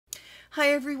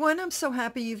Hi everyone, I'm so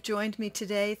happy you've joined me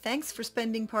today. Thanks for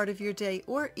spending part of your day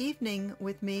or evening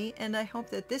with me, and I hope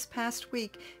that this past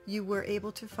week you were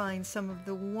able to find some of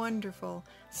the wonderful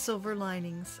silver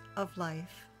linings of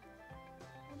life.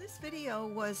 Well, this video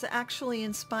was actually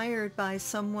inspired by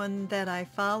someone that I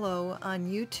follow on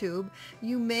YouTube.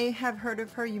 You may have heard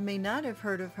of her, you may not have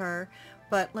heard of her,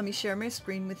 but let me share my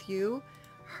screen with you.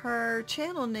 Her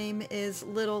channel name is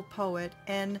Little Poet,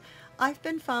 and I've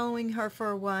been following her for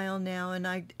a while now, and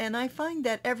I find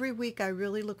that every week I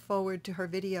really look forward to her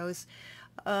videos.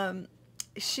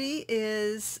 She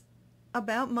is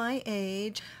about my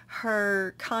age.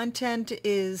 Her content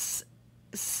is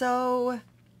so,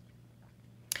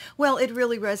 well, it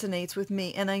really resonates with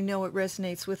me, and I know it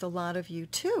resonates with a lot of you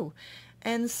too.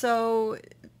 And so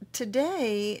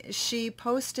today she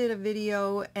posted a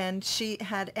video and she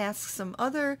had asked some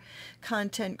other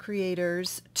content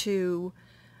creators to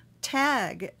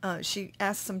tag. She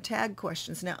asked some tag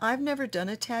questions. Now, I've never done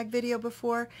a tag video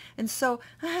before, and so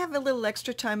I have a little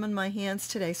extra time on my hands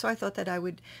today, so I thought that I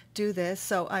would do this.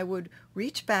 So I would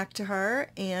reach back to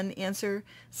her and answer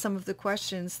some of the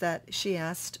questions that she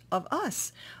asked of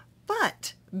us.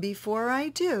 But before I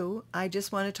do, I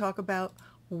just want to talk about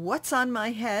what's on my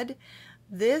head.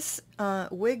 This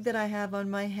wig that I have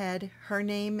on my head, her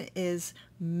name is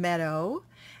Meadow,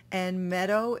 and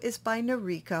Meadow is by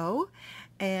Noriko.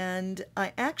 And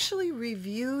I actually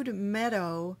reviewed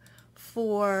Meadow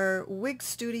for Wig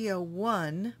Studio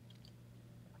 1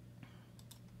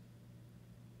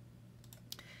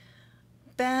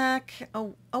 back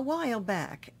a while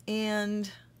back,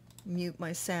 and mute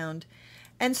my sound.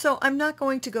 And so I'm not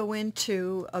going to go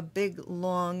into a big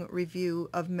long review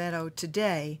of Meadow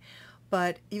today,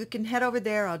 but you can head over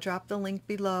there. I'll drop the link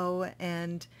below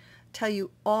and tell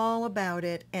you all about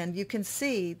it. And you can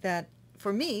see that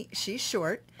for me, she's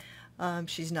short.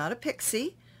 She's not a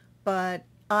pixie, but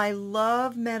I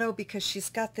love Meadow because she's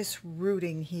got this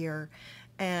rooting here.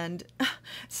 And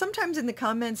sometimes in the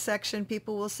comments section,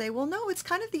 people will say, well, no, it's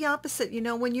kind of the opposite. You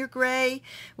know, when you're gray,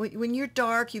 when you're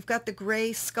dark, you've got the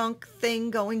gray skunk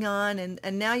thing going on, and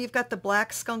now you've got the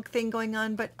black skunk thing going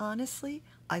on. But honestly,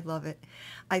 I love it.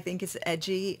 I think it's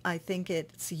edgy. I think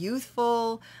it's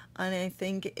youthful, and I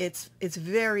think it's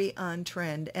very on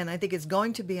trend, and I think it's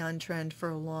going to be on trend for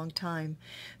a long time.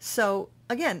 So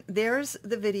again, there's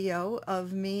the video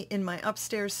of me in my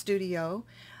upstairs studio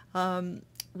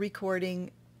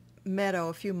recording Meadow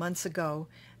a few months ago,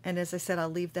 and as I said, I'll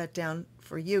leave that down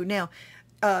for you. Now,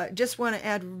 just want to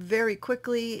add very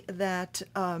quickly that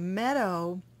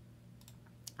Meadow,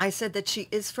 I said that she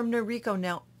is from Noriko.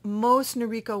 Now, most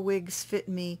Noriko wigs fit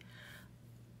me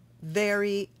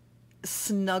very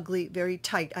snugly, very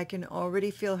tight. I can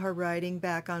already feel her riding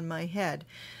back on my head.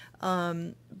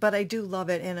 But I do love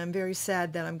it, and I'm very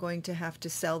sad that I'm going to have to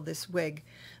sell this wig.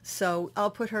 So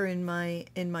I'll put her in my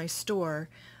store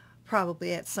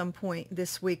probably at some point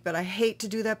this week, but I hate to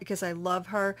do that because I love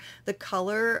her. The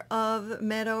color of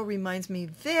Meadow reminds me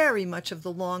very much of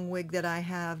the long wig that I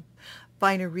have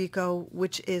by Noriko,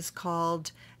 which is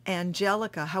called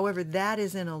Angelica. However, that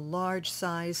is in a large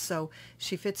size, so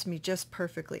she fits me just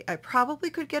perfectly. I probably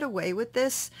could get away with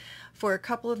this for a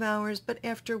couple of hours, but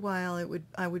after a while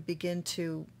I would begin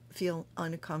to feel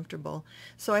uncomfortable.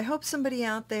 So I hope somebody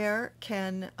out there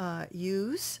can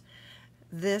use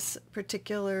this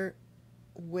particular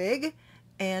wig,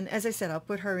 and as I said, I'll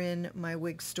put her in my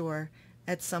wig store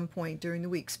at some point during the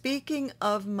week. Speaking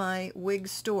of my wig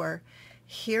store,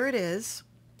 here it is.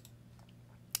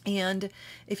 And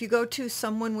if you go to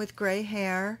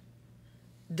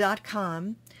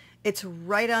someonewithgrayhair.com, it's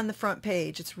right on the front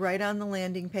page. It's right on the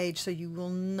landing page, so you will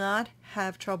not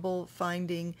have trouble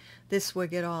finding this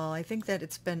wig at all. I think that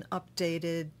it's been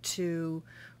updated to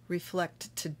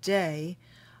reflect today,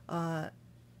 but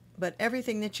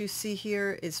everything that you see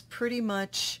here is pretty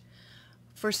much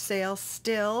for sale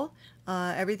still.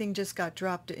 Everything just got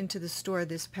dropped into the store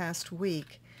this past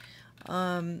week.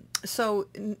 So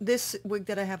this wig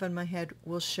that I have on my head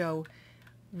will show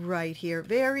right here.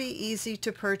 Very easy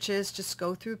to purchase. Just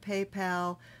go through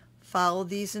PayPal, follow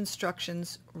these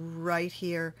instructions right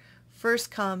here.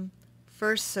 First come,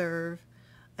 first serve.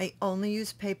 I only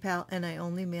use PayPal, and I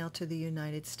only mail to the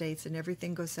United States, and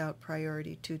everything goes out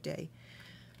priority 2-day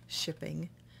shipping.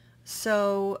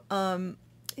 So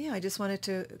yeah, I just wanted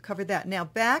to cover that. Now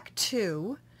back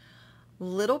to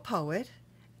Little Poet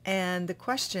and the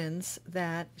questions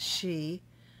that she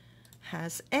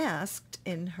has asked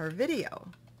in her video.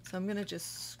 So I'm going to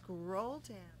just scroll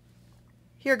down.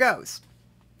 Here goes.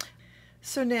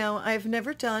 So now I've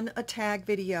never done a tag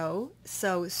video.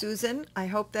 So Susan, I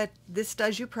hope that this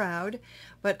does you proud,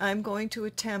 but I'm going to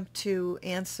attempt to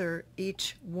answer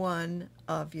each one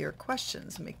of your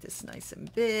questions. Make this nice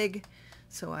and big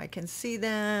so I can see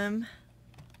them.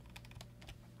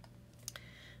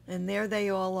 And there they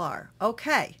all are.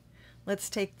 Okay, let's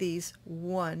take these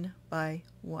one by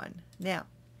one. Now,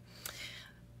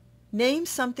 name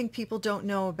something people don't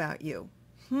know about you.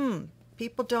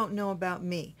 People don't know about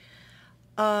me.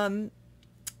 I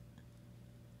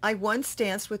once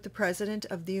danced with the President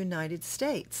of the United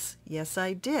States. Yes,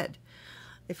 I did.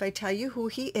 If I tell you who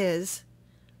he is,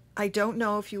 I don't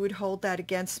know if you would hold that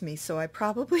against me, so I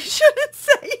probably shouldn't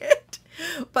say it.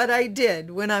 But I did,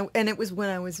 and it was when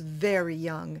I was very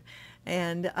young.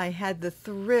 And I had the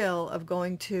thrill of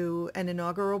going to an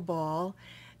inaugural ball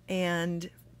and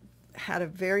had a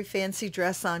very fancy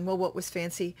dress on. Well, what was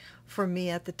fancy for me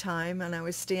at the time, and I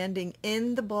was standing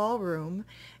in the ballroom,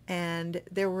 and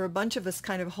there were a bunch of us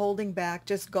kind of holding back,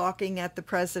 just gawking at the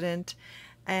president,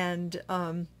 and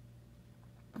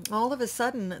all of a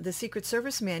sudden the Secret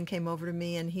Service man came over to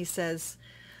me and he says,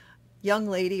 "Young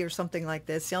lady," or something like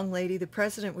this, "Young lady, the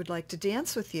president would like to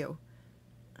dance with you."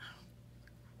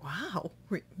 Wow,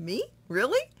 me?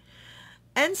 Really?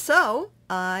 And so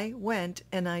I went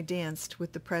and I danced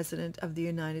with the President of the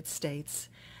United States,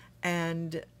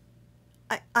 and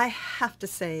I have to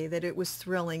say that it was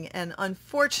thrilling. And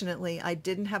unfortunately, I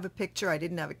didn't have a picture. I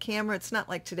didn't have a camera. It's not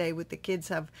like today with the kids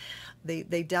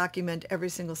they document every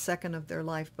single second of their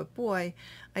life. But boy,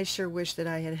 I sure wish that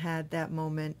I had had that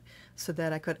moment so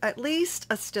that I could, at least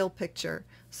a still picture,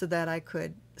 so that I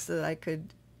could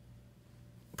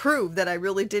prove that I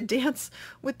really did dance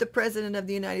with the President of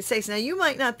the United States. Now, you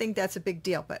might not think that's a big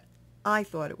deal, but I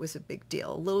thought it was a big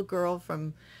deal. A little girl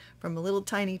from a little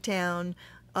tiny town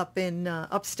up in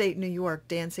upstate New York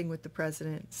dancing with the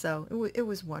president. So it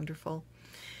was wonderful.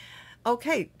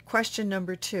 Okay, question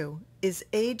number 2. Is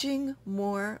aging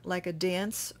more like a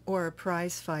dance or a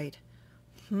prize fight?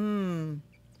 I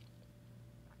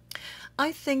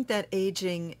think that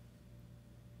aging,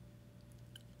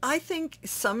 I think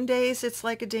some days it's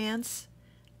like a dance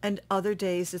and other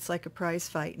days it's like a prize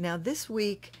fight. Now this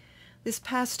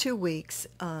past 2 weeks,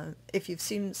 if you've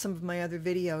seen some of my other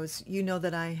videos, you know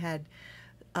that I had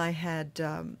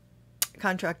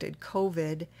contracted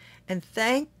COVID, and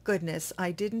thank goodness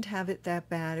I didn't have it that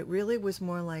bad. It really was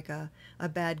more like a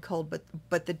bad cold,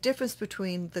 but the difference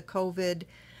between COVID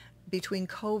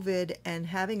and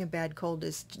having a bad cold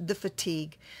is the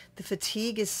fatigue. The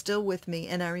fatigue is still with me,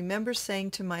 and I remember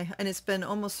saying to and it's been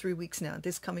almost 3 weeks now.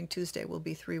 This coming Tuesday will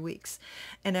be 3 weeks.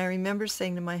 And I remember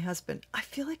saying to my husband, I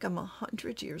feel like I'm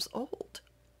 100 years old.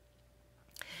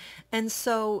 And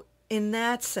so in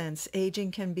that sense,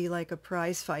 aging can be like a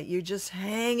prize fight. You're just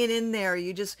hanging in there.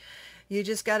 You just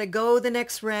got to go the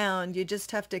next round. You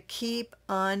just have to keep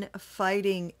on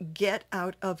fighting, get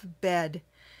out of bed,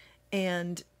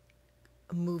 and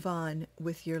move on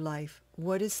with your life.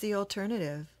 What is the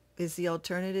alternative? Is the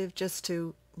alternative just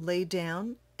to lay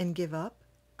down and give up?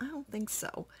 I don't think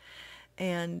so.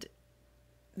 And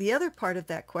the other part of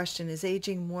that question, is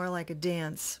aging more like a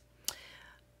dance?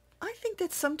 I think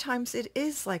that sometimes it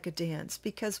is like a dance,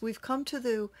 because we've come to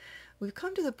the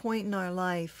point in our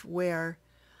life where,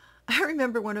 I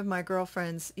remember one of my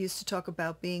girlfriends used to talk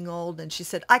about being old, and she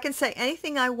said, I can say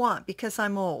anything I want because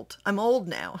I'm old. I'm old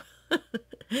now.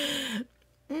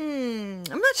 I'm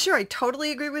not sure I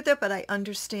totally agree with it, but I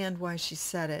understand why she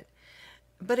said it.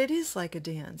 But it is like a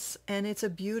dance, and it's a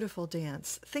beautiful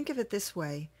dance. Think of it this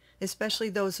way, especially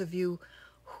those of you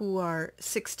who are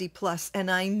 60 plus, and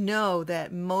I know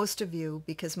that most of you,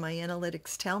 because my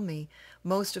analytics tell me,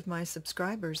 most of my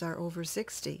subscribers are over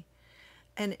 60.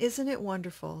 And isn't it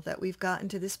wonderful that we've gotten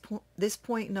to this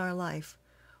point in our life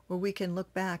where we can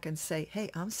look back and say, hey,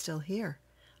 I'm still here.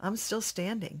 I'm still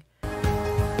standing.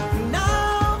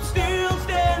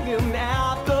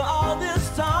 After all this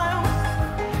time,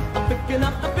 I'm picking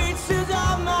up the pieces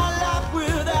of my life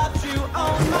without you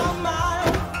on my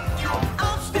mind.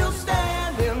 I'm still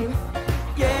standing,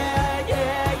 yeah,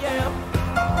 yeah,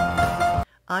 yeah.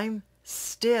 I'm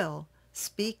still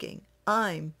speaking.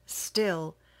 I'm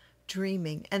still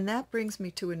dreaming. And that brings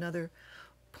me to another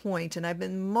point, and I've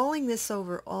been mulling this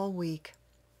over all week.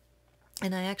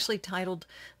 And I actually titled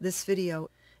this video,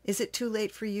 Is it too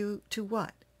late for you to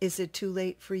what? Is it too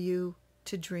late for you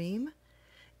to dream?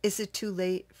 Is it too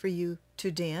late for you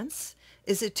to dance?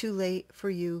 Is it too late for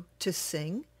you to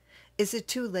sing? Is it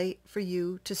too late for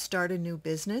you to start a new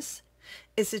business?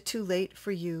 Is it too late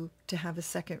for you to have a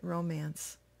second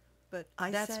romance? But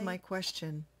that's my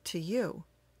question to you.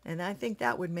 And I think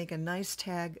that would make a nice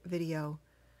tag video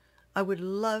I would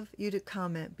love you to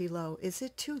comment below. Is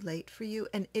it too late for you?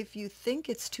 And if you think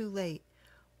it's too late,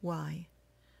 why?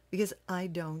 Because I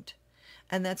don't.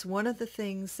 And that's one of the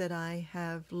things that I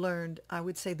have learned, I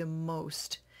would say the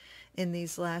most, in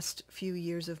these last few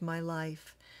years of my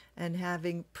life, and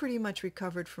having pretty much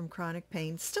recovered from chronic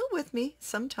pain, still with me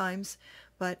sometimes,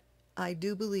 but I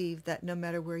do believe that no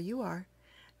matter where you are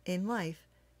in life,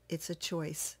 it's a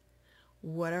choice.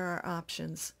 What are our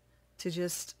options? To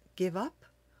just give up,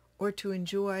 or to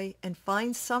enjoy and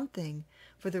find something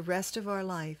for the rest of our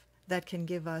life that can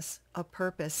give us a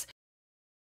purpose?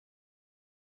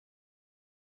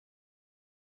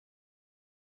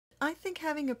 I think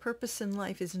having a purpose in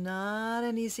life is not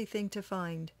an easy thing to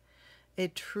find.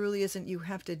 It truly isn't. You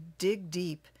have to dig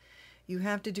deep. You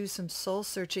have to do some soul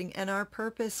searching, and our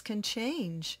purpose can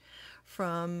change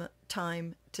from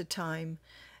time to time.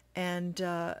 And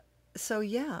so,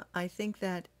 yeah, I think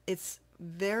that it's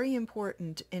very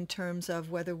important in terms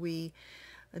of whether we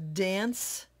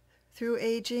dance through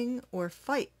aging or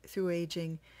fight through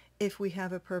aging, if we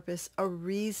have a purpose, a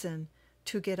reason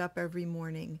to get up every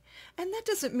morning. And that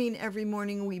doesn't mean every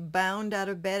morning we bound out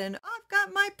of bed and I've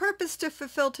got my purpose to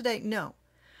fulfill today. No.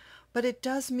 But it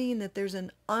does mean that there's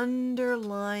an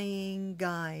underlying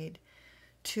guide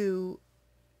to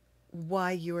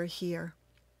why you're here.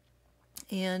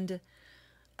 And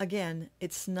again,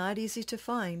 it's not easy to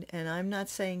find, and I'm not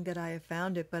saying that I have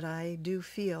found it, but I do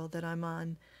feel that I'm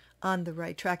on the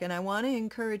right track. And I want to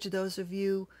encourage those of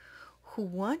you who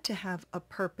want to have a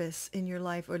purpose in your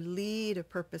life or lead a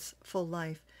purposeful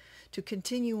life to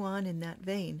continue on in that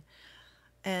vein.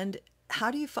 And how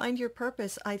do you find your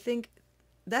purpose? I think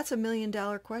that's $1 million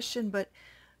question, but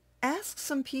ask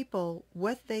some people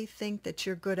what they think that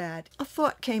you're good at. A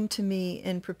thought came to me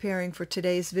in preparing for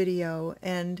today's video,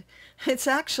 and it's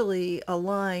actually a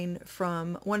line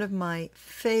from one of my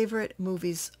favorite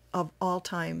movies of all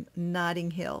time,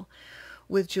 Notting Hill,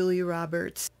 with Julia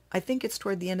Roberts. I think it's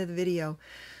toward the end of the video.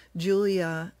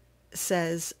 Julia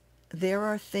says, "There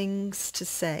are things to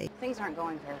say." Things aren't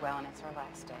going very well, and it's our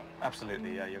last day.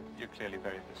 Absolutely, yeah, you're clearly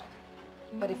very busy.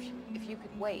 But if you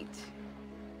could wait,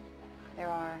 there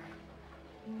are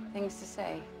things to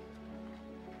say.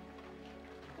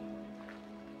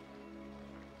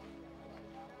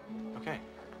 Okay.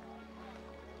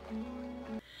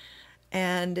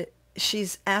 And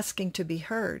she's asking to be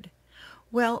heard.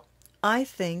 Well, I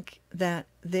think that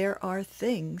there are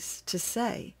things to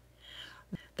say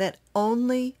that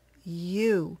only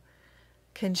you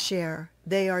can share.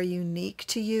 They are unique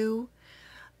to you.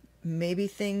 Maybe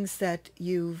things that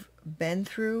you've been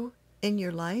through in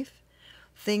your life,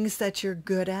 things that you're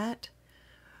good at,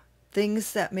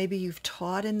 things that maybe you've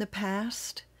taught in the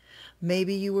past.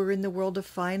 Maybe you were in the world of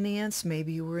finance.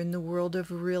 Maybe you were in the world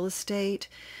of real estate.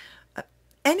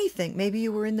 Anything. Maybe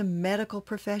you were in the medical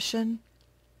profession.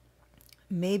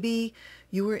 Maybe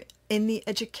you were in the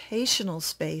educational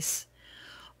space.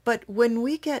 But when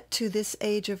we get to this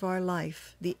age of our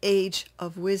life, the age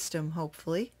of wisdom,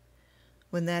 hopefully,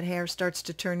 when that hair starts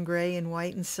to turn gray and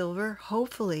white and silver,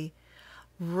 hopefully,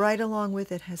 right along with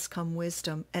it has come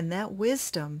wisdom. And that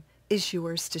wisdom is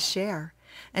yours to share.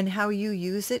 And how you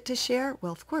use it to share?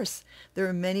 Well, of course, there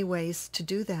are many ways to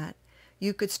do that.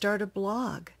 You could start a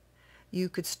blog. You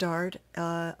could start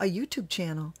a YouTube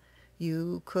channel.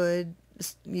 You could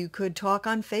talk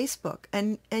on Facebook.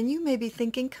 And you may be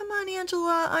thinking, come on,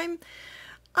 Angela,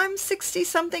 I'm 60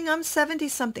 something, I'm 70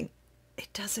 something. It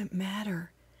doesn't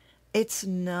matter. It's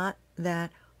not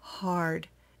that hard,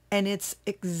 and it's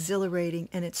exhilarating,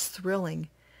 and it's thrilling.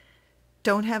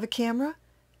 Don't have a camera?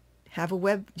 Have a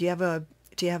web? Do you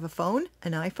have a phone?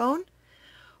 An iPhone?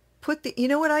 You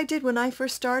know what I did when I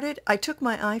first started? I took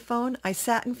my iPhone, I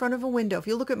sat in front of a window. If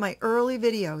you look at my early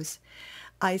videos,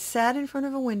 I sat in front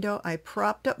of a window, I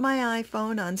propped up my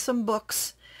iPhone on some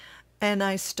books, and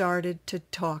I started to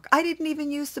talk. I didn't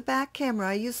even use the back camera.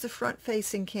 I used the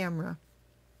front-facing camera.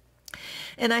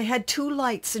 And I had two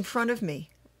lights in front of me,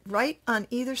 right on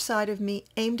either side of me,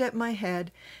 aimed at my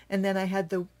head, and then I had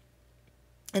the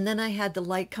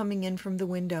light coming in from the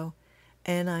window,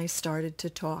 and I started to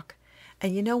talk.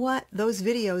 And you know what? Those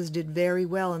videos did very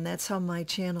well, and that's how my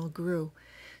channel grew.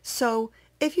 So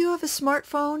if you have a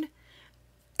smartphone,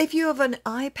 if you have an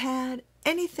iPad,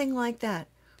 anything like that,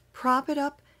 prop it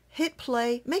up, hit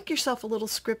play, make yourself a little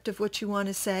script of what you want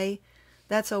to say.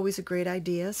 That's always a great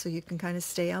idea, so you can kind of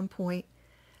stay on point,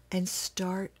 and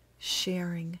start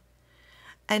sharing.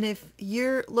 And if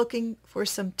you're looking for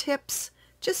some tips,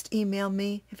 just email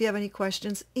me. If you have any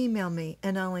questions, email me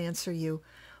and I'll answer you.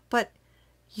 But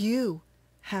you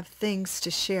have things to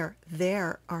share.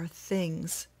 There are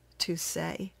things to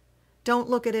say. Don't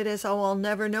look at it as, oh,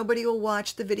 nobody will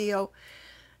watch the video.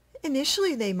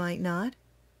 Initially, they might not,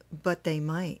 but they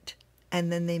might.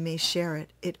 And then they may share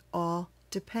it. It all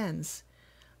depends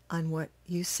on what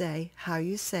you say, how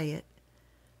you say it,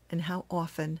 and how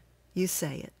often you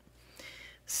say it.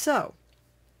 So,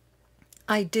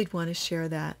 I did want to share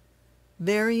that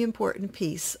very important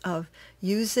piece of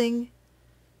using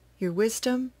your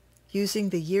wisdom, using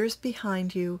the years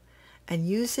behind you, and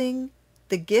using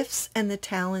the gifts and the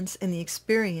talents and the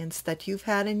experience that you've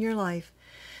had in your life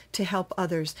to help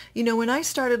others. You know, when I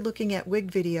started looking at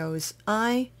wig videos,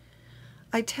 I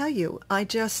tell you,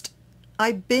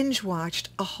 I binge watched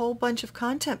a whole bunch of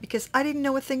content because I didn't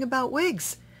know a thing about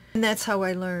wigs. And that's how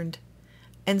I learned.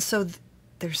 And so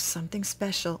there's something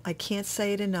special. I can't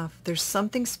say it enough. There's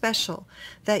something special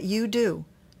that you do,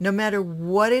 no matter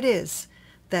what it is,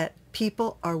 that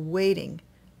people are waiting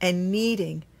and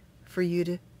needing for you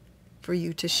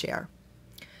to share.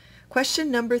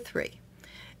 Question number 3.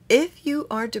 If you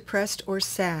are depressed or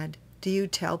sad, do you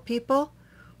tell people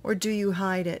or do you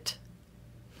hide it?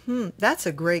 That's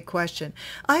a great question.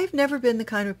 I've never been the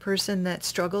kind of person that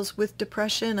struggles with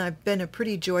depression. I've been a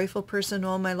pretty joyful person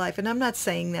all my life, and I'm not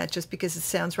saying that just because it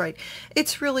sounds right.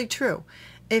 It's really true.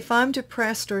 If I'm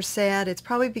depressed or sad, it's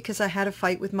probably because I had a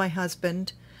fight with my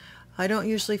husband. I don't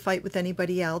usually fight with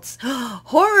anybody else.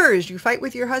 Horrors! You fight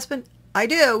with your husband? I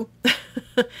do. I'm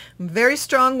a very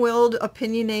strong-willed,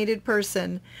 opinionated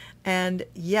person. And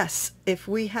yes, if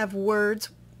we have words,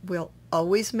 we'll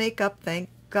always make up. Thank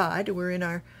God. We're in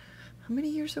our, how many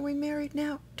years are we married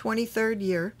now? 23rd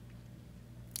year.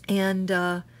 And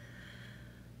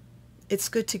it's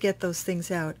good to get those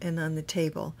things out and on the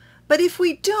table. But if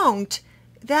we don't,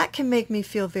 that can make me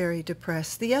feel very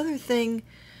depressed. The other thing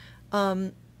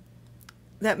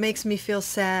that makes me feel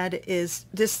sad is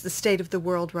just the state of the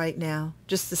world right now.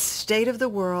 Just the state of the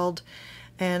world.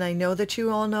 And I know that you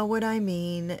all know what I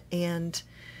mean. And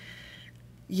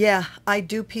yeah, I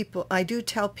do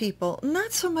tell people,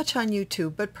 not so much on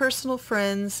YouTube, but personal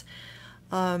friends,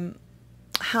 how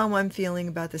I'm feeling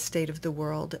about the state of the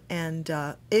world. And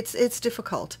it's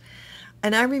difficult.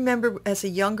 And I remember as a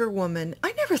younger woman,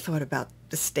 I never thought about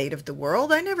the state of the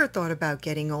world. I never thought about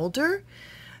getting older.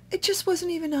 It just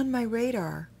wasn't even on my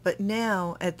radar. But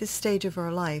now, at this stage of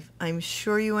our life, I'm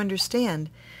sure you understand,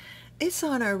 it's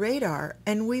on our radar.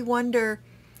 And we wonder,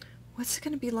 what's it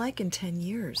going to be like in 10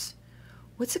 years?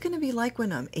 What's it going to be like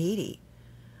when I'm 80?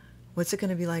 What's it going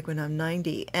to be like when I'm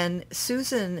 90? And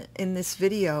Susan, in this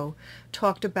video,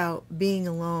 talked about being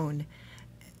alone.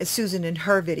 Susan in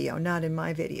her video, not in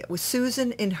my video. It was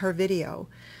Susan in her video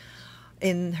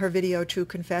True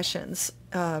Confessions,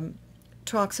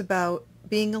 talks about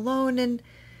being alone, and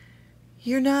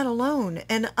you're not alone.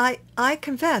 And I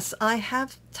confess, I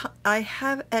have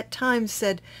at times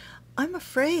said, I'm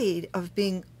afraid of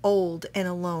being old and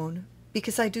alone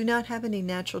because I do not have any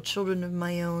natural children of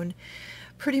my own.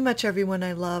 Pretty much everyone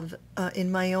I love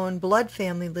in my own blood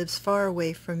family lives far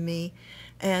away from me.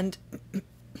 And,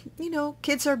 you know,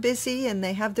 kids are busy and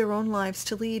they have their own lives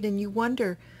to lead, and you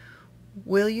wonder,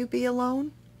 will you be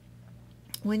alone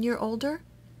when you're older?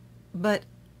 But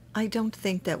I don't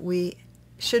think that we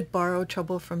should borrow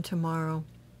trouble from tomorrow.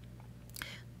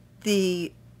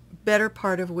 The better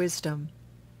part of wisdom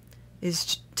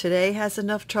is today has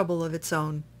enough trouble of its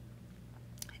own.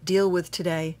 Deal with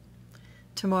today.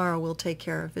 Tomorrow will take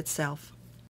care of itself.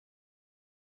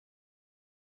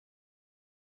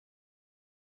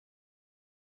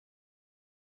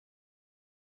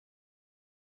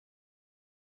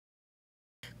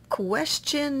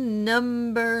 Question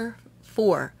number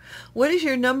 4. What is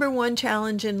your number one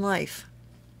challenge in life?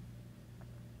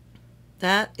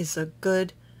 That is a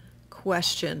good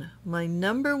question. My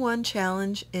number one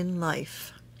challenge in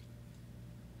life.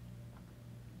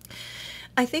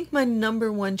 I think my number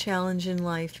one challenge in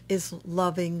life is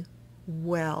loving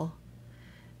well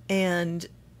and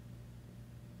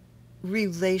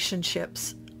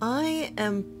relationships. I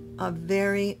am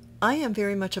very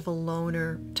much of a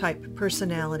loner type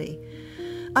personality.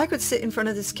 I could sit in front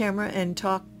of this camera and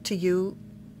talk to you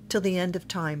till the end of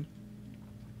time.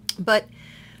 But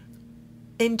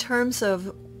in terms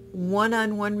of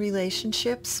one-on-one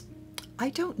relationships, I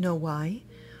don't know why,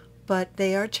 but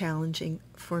they are challenging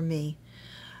for me.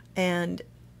 And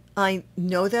I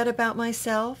know that about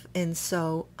myself, and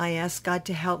so I ask God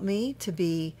to help me to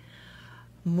be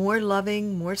more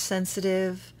loving, more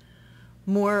sensitive,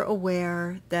 more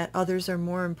aware that others are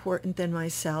more important than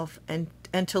myself, and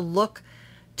to look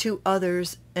to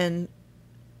others and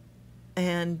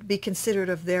be considerate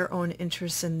of their own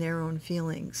interests and their own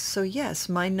feelings. So yes,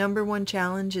 my number one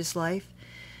challenge is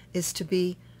to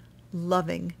be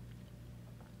loving.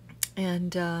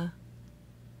 And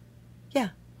yeah.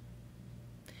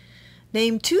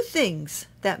 Name 2 things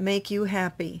that make you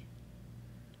happy.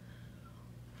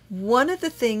 One of the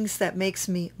things that makes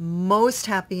me most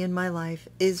happy in my life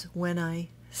is when I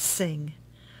sing.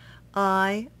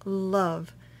 I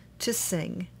love to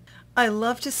sing. I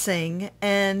love to sing,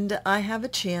 and I have a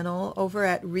channel over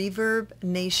at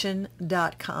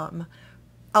reverbnation.com.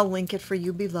 I'll link it for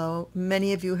you below.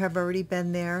 Many of you have already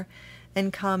been there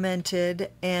and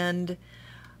commented, and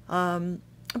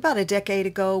about a decade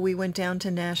ago we went down to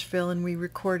Nashville and we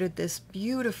recorded this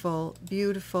beautiful,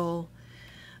 beautiful,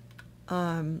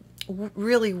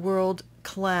 really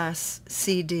world-class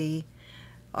CD.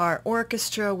 Our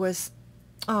orchestra was,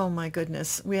 oh my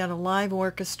goodness, we had a live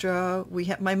orchestra. We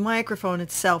had, my microphone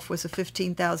itself was a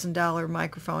 $15,000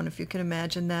 microphone, if you can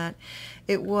imagine that.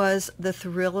 It was the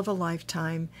thrill of a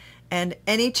lifetime, and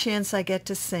any chance I get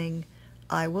to sing,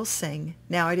 I will sing.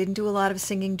 Now, I didn't do a lot of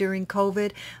singing during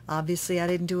COVID. Obviously, I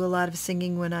didn't do a lot of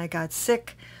singing when I got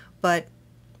sick, but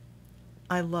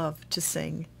I love to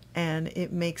sing, and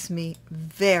it makes me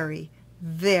very,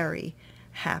 very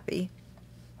happy.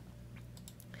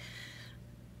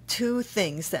 2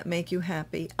 things that make you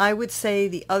happy. I would say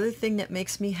the other thing that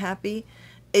makes me happy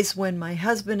is when my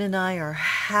husband and I are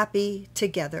happy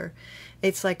together.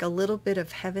 It's like a little bit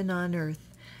of heaven on earth.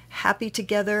 Happy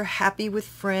together, happy with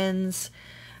friends,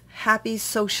 happy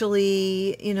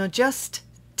socially, you know, just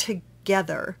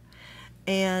together.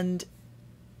 And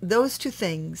those 2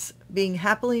 things, being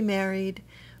happily married,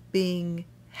 being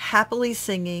happily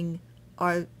singing,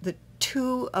 are the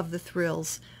 2 of the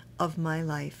thrills of my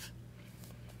life.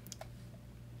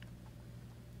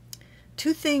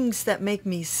 2 things that make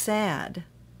me sad.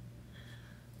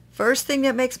 First thing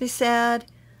that makes me sad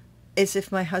is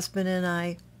if my husband and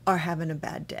I are having a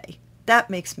bad day. That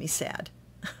makes me sad.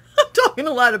 I'm talking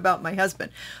a lot about my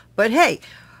husband. But hey,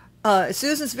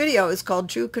 Susan's video is called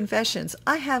True Confessions.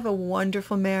 I have a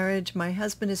wonderful marriage. My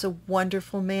husband is a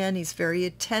wonderful man. He's very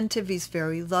attentive. He's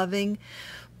very loving.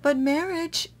 But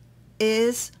marriage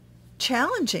is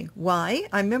challenging. Why?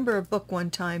 I remember a book one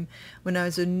time when I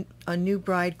was a new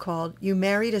bride called You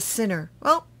Married a Sinner.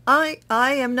 Well, I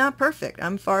am not perfect.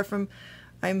 I'm far from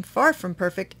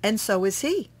perfect, and so is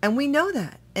he. And we know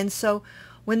that. And so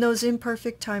when those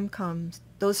imperfect times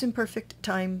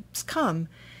come,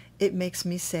 it makes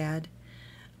me sad.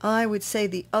 I would say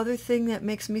the other thing that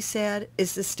makes me sad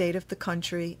is the state of the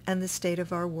country and the state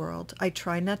of our world. I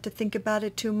try not to think about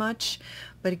it too much,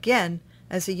 but again,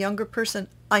 as a younger person,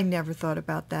 I never thought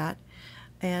about that.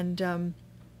 And you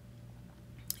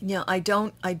know, I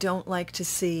don't like to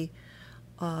see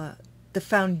the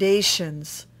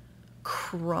foundations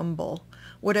crumble.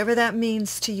 Whatever that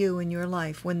means to you in your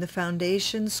life, when the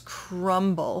foundations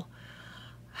crumble,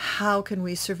 how can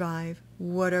we survive?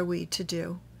 What are we to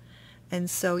do? And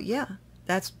so, yeah,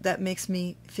 that makes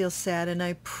me feel sad, and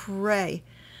I pray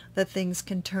that things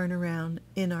can turn around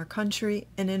in our country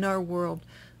and in our world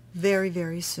very,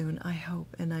 very soon. I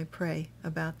hope and I pray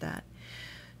about that.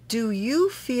 Do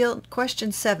you feel,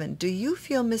 question 7, do you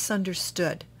feel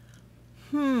misunderstood?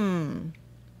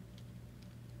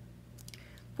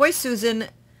 Boy, Susan,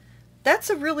 that's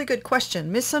a really good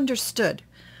question. Misunderstood.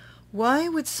 Why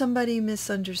would somebody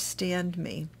misunderstand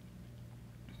me?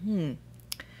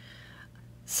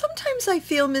 Sometimes I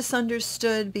feel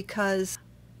misunderstood because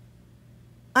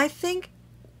I think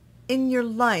in your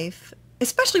life,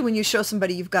 especially when you show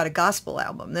somebody you've got a gospel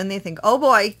album, then they think, oh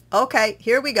boy, okay,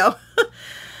 here we go.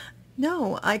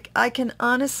 No, I can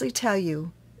honestly tell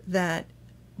you that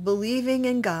believing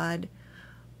in God,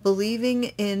 believing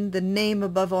in the name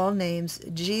above all names,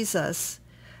 Jesus,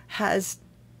 has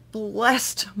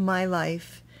blessed my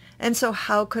life. And so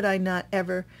how could I not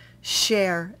ever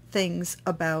share things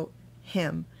about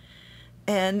him?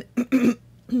 And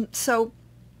so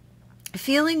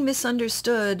feeling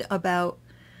misunderstood about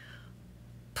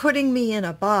putting me in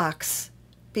a box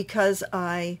because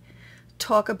I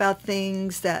talk about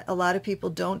things that a lot of people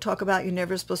don't talk about. You're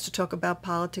never supposed to talk about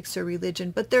politics or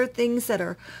religion, but there are things that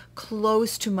are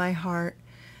close to my heart.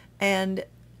 And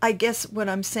I guess what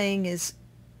I'm saying is,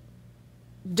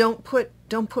 don't put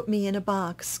me in a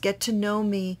box. Get to know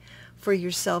me for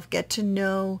yourself. Get to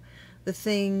know the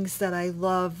things that I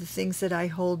love, the things that I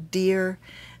hold dear.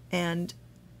 And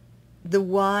the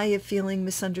why of feeling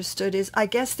misunderstood is, I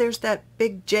guess there's that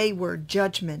big J word,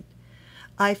 judgment.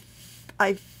 I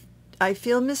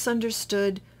feel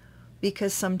misunderstood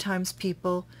because sometimes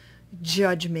people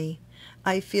judge me.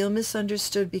 I feel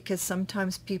misunderstood because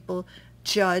sometimes people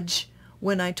judge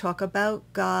when I talk about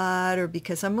God, or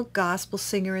because I'm a gospel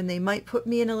singer and they might put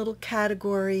me in a little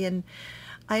category, and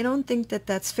I don't think that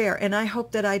that's fair. And I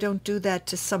hope that I don't do that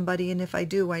to somebody. And if I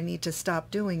do, I need to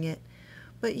stop doing it.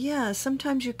 But yeah,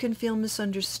 sometimes you can feel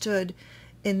misunderstood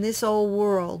in this old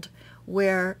world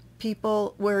where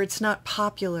it's not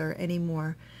popular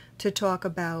anymore to talk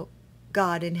about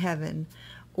God in heaven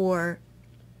or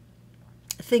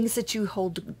things that you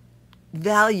hold,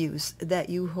 values that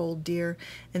you hold dear.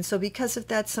 And so because of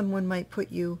that, someone might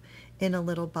put you in a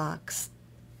little box.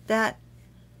 That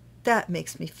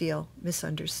makes me feel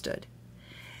misunderstood.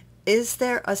 Is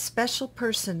there a special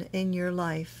person in your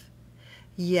life?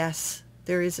 Yes,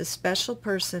 there is a special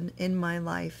person in my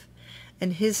life,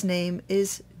 and his name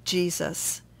is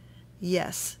Jesus.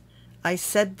 Yes, I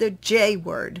said the J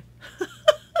word.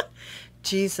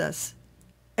 Jesus.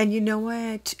 And you know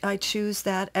why I choose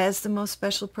that as the most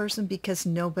special person? Because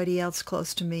nobody else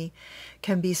close to me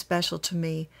can be special to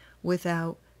me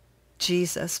without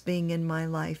Jesus being in my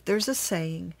life. There's a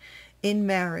saying in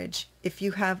marriage,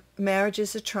 marriage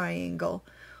is a triangle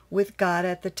with God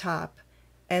at the top,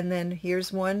 and then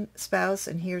here's one spouse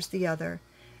and here's the other.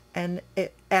 And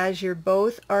as you're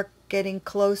both are getting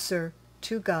closer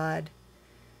to God,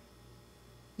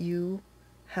 you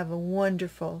have a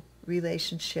wonderful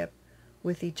relationship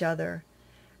with each other.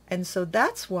 And so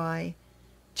that's why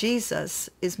Jesus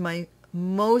is my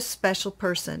most special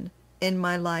person in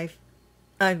my life.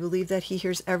 I believe that he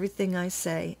hears everything I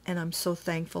say, and I'm so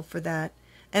thankful for that.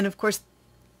 And of course,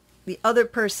 the other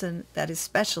person that is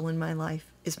special in my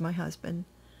life is my husband.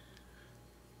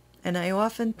 And I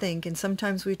often think, and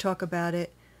sometimes we talk about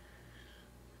it,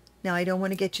 now I don't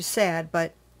want to get you sad,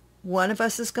 but one of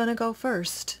us is going to go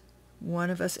first. One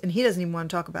of us, and he doesn't even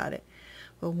want to talk about it,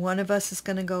 but one of us is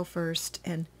going to go first.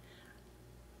 And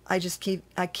I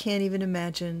can't even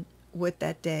imagine what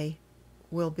that day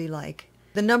will be like.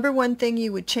 The number one thing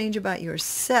you would change about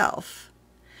yourself,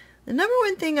 the number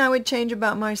one thing I would change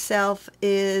about myself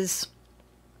is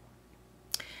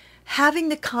having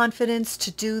the confidence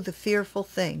to do the fearful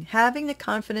thing, having the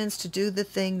confidence to do the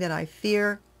thing that I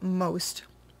fear most.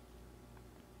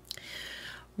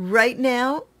 Right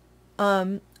now,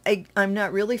 I'm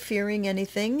not really fearing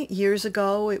anything. Years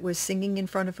ago, it was singing in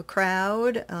front of a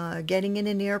crowd, getting in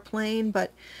an airplane,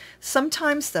 but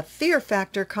sometimes the fear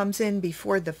factor comes in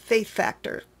before the faith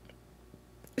factor.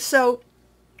 So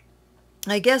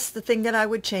I guess the thing that I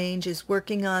would change is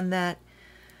working on that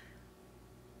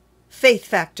faith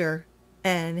factor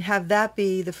and have that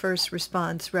be the first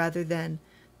response rather than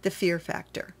the fear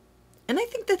factor. And I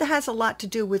think that has a lot to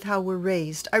do with how we're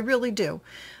raised. I really do.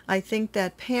 I think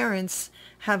that parents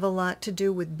have a lot to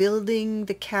do with building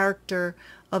the character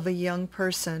of a young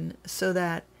person so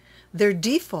that their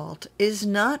default is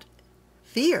not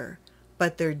fear,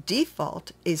 but their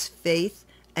default is faith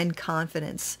and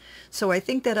confidence. So I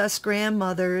think that us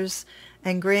grandmothers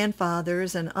and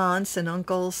grandfathers and aunts and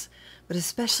uncles, but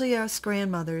especially us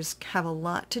grandmothers, have a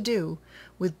lot to do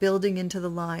with building into the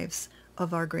lives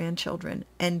of our grandchildren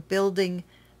and building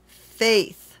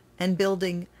faith and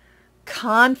building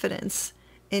confidence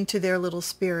into their little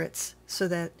spirits so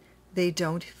that they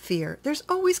don't fear. There's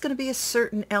always going to be a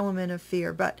certain element of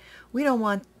fear, but we don't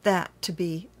want that to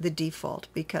be the default,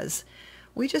 because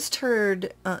we just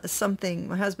heard something,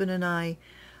 my husband and I,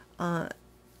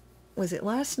 was it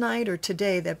last night or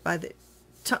today, that by the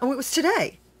time, it was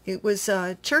today, it was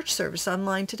a church service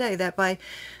online today, that by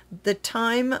the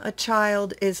time a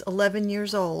child is 11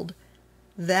 years old,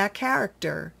 that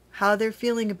character, how they're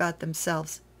feeling about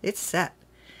themselves, it's set.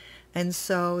 And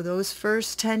so those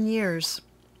first 10 years,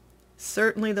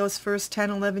 certainly those first 10,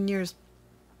 11 years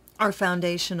are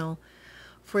foundational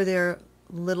for their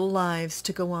little lives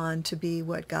to go on to be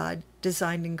what God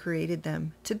designed and created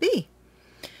them to be.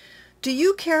 Do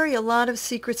you carry a lot of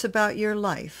secrets about your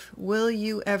life? Will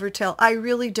you ever tell? I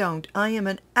really don't. I am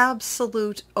an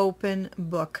absolute open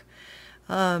book.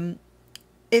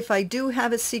 If I do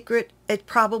have a secret, it's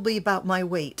probably about my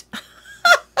weight.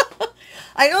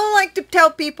 I don't like to tell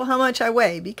people how much I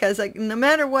weigh, because no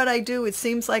matter what I do, it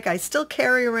seems like I still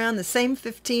carry around the same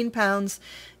 15 pounds.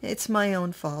 It's my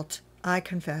own fault. I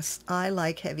confess. I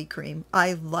like heavy cream.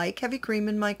 I like heavy cream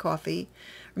in my coffee.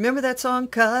 Remember that song?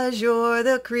 'Cause you're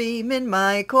the cream in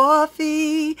my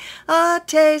coffee.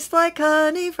 Tastes like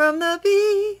honey from the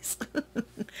bees.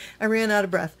 I ran out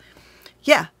of breath.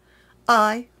 Yeah,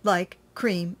 I like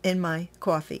cream in my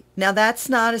coffee. Now, that's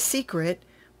not a secret,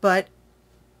 but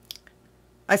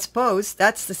I suppose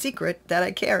that's the secret that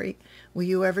I carry. Will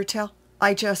you ever tell?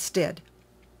 I just did.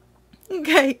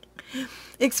 Okay.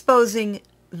 Exposing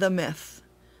the myth.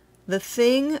 The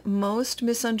thing most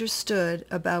misunderstood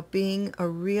about being a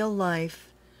real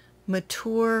life,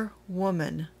 mature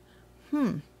woman.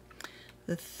 The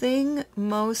The thing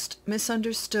most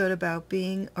misunderstood about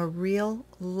being a real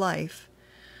life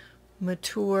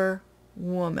mature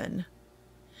woman.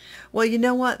 Well, you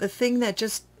know what? The thing that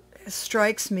just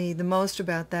strikes me the most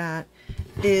about that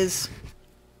is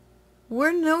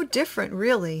we're no different,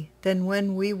 really, than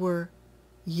when we were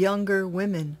younger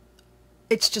women.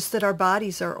 It's just that our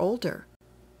bodies are older.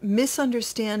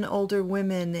 Misunderstand older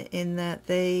women in that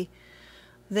they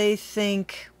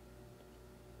think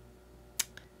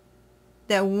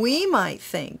that we might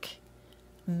think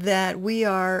that we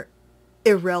are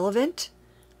irrelevant,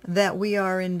 that we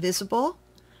are invisible.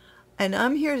 And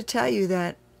I'm here to tell you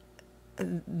that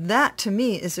that to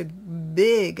me is a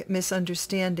big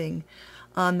misunderstanding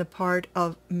on the part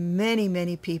of many,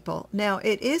 many people. Now,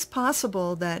 it is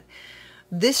possible that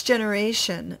this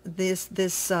generation, this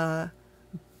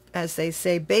as they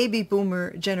say, baby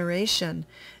boomer generation,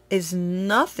 is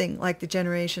nothing like the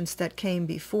generations that came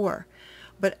before.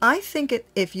 But I think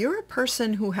if you're a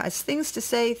person who has things to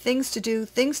say, things to do,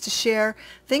 things to share,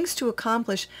 things to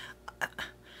accomplish,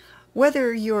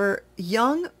 whether you're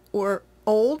young or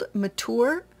old,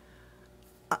 mature,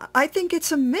 I think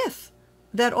it's a myth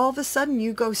that all of a sudden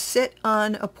you go sit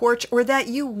on a porch, or that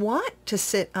you want to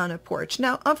sit on a porch.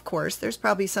 Now, of course, there's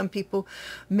probably some people,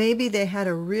 maybe they had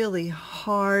a really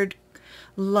hard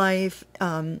life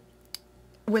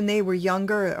when they were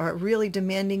younger, or a really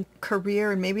demanding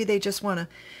career, and maybe they just want to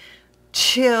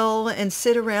chill and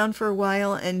sit around for a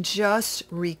while and just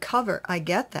recover. I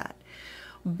get that.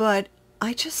 But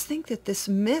I just think that this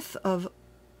myth of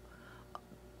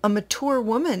a mature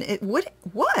woman,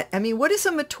 what? I mean, what is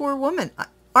a mature woman?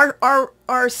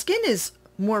 Our skin is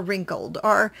more wrinkled.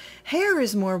 Our hair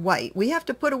is more white. We have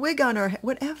to put a wig on our head,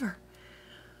 whatever.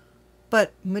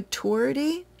 But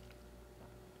maturity,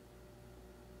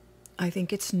 I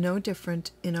think it's no different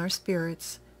in our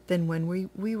spirits than when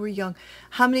we were young.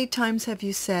 How many times have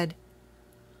you said,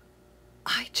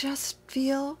 I just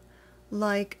feel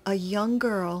like a young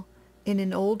girl in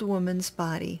an old woman's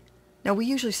body? Now, we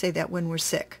usually say that when we're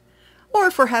sick, or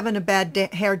if we're having a bad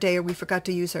hair day, or we forgot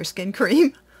to use our skin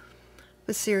cream.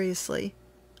 But seriously,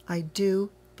 I do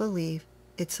believe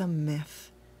it's a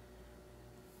myth.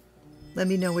 Let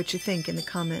me know what you think in the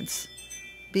comments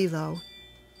below.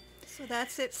 So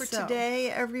that's it for today,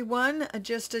 everyone.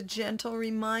 Just a gentle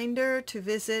reminder to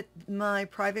visit my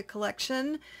private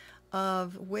collection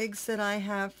of wigs that I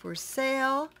have for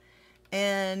sale.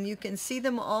 And you can see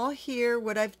them all here.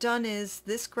 What I've done is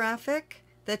this graphic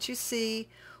that you see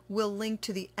will link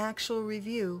to the actual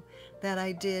review that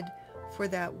I did for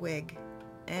that wig.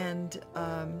 And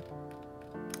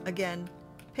again,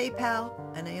 PayPal,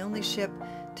 and I only ship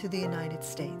to the United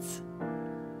States.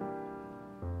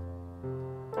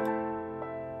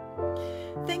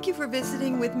 Thank you for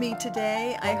visiting with me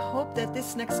today. I hope that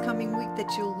this next coming week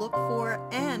that you'll look for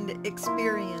and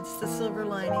experience the silver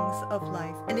linings of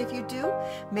life. And if you do,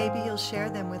 maybe you'll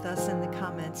share them with us in the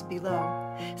comments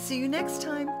below. See you next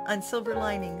time on Silver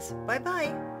Linings.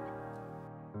 Bye-bye.